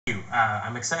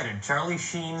I'm excited. Charlie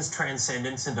Sheen's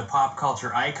transcendence into pop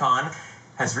culture icon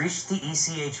has reached the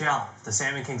ECHL. The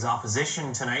Salmon Kings'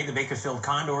 opposition tonight, the Bakersfield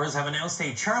Condors, have announced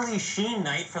a Charlie Sheen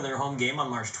night for their home game on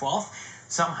March 12th.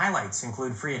 Some highlights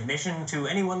include free admission to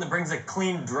anyone that brings a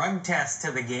clean drug test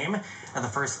to the game. And the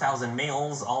first 1,000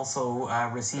 males also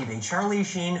receive a Charlie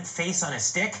Sheen face on a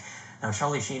stick. Now,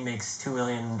 Charlie Sheen makes $2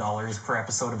 million per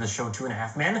episode of his show,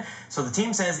 2.5 Men. So the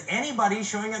team says anybody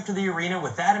showing up to the arena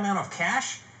with that amount of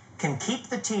cash can keep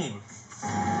the team.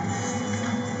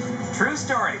 True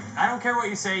story. I don't care what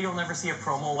you say, you'll never see a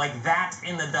promo like that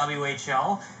in the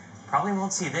WHL. Probably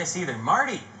won't see this either.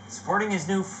 Marty, sporting his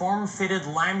new form-fitted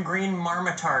lime green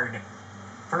marmotard.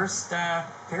 First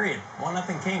period,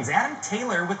 1-0 Kings. Adam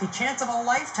Taylor with the chance of a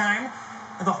lifetime.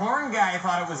 The horn guy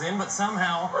thought it was in, but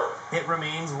somehow it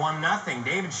remains 1-0.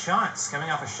 David Shantz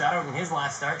coming off a shutout in his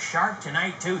last start. Sharp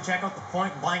tonight, too. Check out the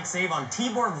point-blank save on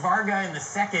Tibor Varga in the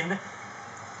second.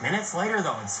 Minutes later,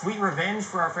 though, it's sweet revenge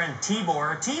for our friend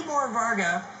Tibor. Tibor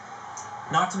Varga,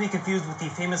 not to be confused with the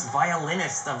famous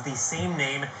violinist of the same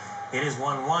name. It is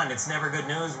 1-1. It's never good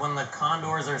news when the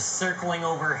Condors are circling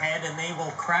overhead, and they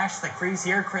will crash the crease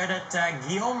here. Credit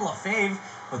Guillaume Lefebvre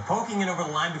with poking it over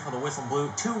the line before the whistle blew.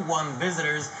 2-1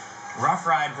 visitors. Rough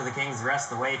ride for the Kings the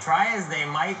rest of the way. Try as they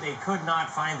might, they could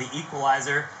not find the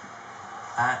equalizer.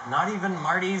 Not even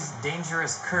Marty's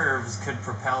dangerous curves could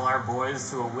propel our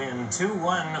boys to a win.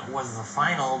 2-1 was the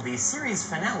final. The series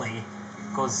finale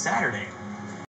goes Saturday.